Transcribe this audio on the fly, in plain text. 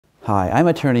Hi, I'm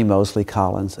attorney Moseley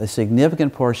Collins. A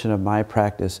significant portion of my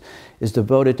practice is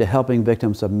devoted to helping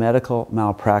victims of medical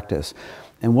malpractice.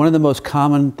 And one of the most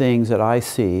common things that I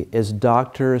see is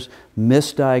doctors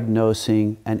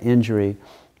misdiagnosing an injury,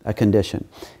 a condition.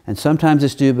 And sometimes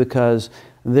it's due because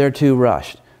they're too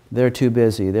rushed, they're too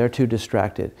busy, they're too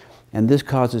distracted. And this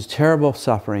causes terrible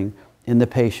suffering in the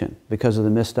patient because of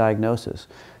the misdiagnosis.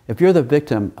 If you're the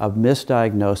victim of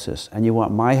misdiagnosis and you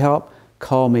want my help,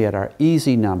 call me at our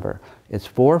easy number. It's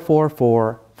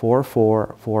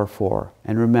 444-4444.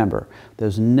 And remember,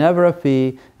 there's never a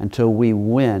fee until we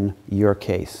win your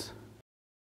case.